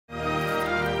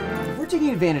taking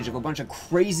advantage of a bunch of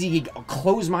crazy,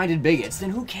 closed-minded bigots, then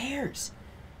who cares?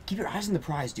 Keep your eyes on the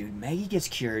prize, dude. Maggie gets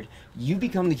cured, you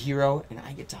become the hero, and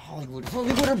I get to Hollywood.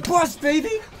 Hollywood or bust,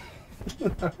 baby!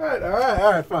 All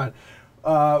right, fine.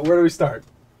 Where do we start?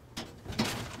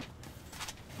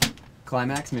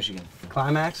 Climax, Michigan.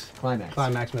 Climax? Climax.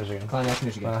 Climax, Michigan. Climax,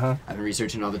 Michigan. I've been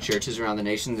researching all the churches around the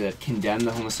nation that condemn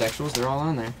the homosexuals. They're all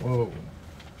on there. Whoa.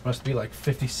 Must be like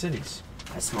 50 cities.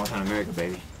 That's small town America,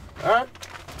 baby. All right.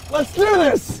 Let's do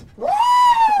this! Woo!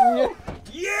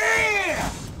 Yeah!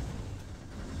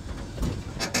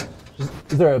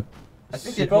 Is there a I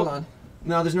think hold on.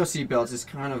 No, there's no seatbelts. It's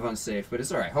kind of unsafe, but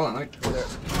it's all right. Hold on. Let me...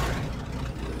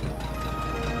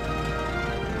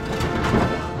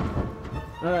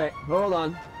 All right, hold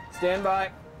on. Stand by.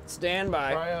 Stand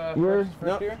by. Try, We're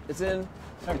first here? It's in.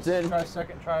 Second, It's in. Try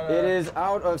second. Try. It is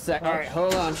out of second. All right,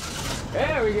 hold on.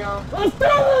 There we go. Let's do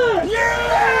it!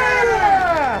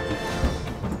 Yeah!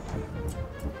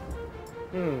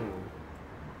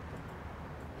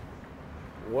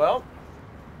 Well.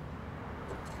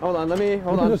 Hold on.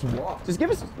 Hold on. Just walk. Just give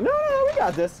us. No, we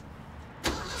got this.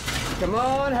 Come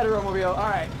on, heteromobile. All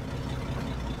right.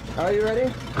 Are you ready?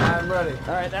 I'm ready.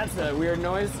 All right, that's a weird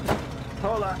noise.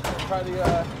 Hold on. Try the. You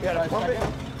gotta pump it.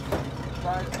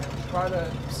 Try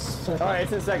the. All right,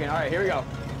 it's in second. All right, here we go.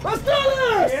 Let's do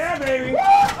this! Yeah, baby.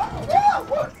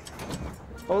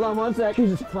 Hold on 1 sec.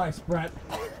 Jesus Christ, Brett.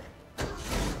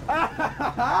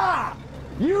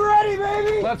 You ready,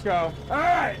 baby? Let's go. All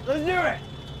right, let's do it.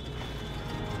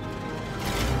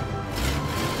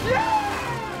 Yeah!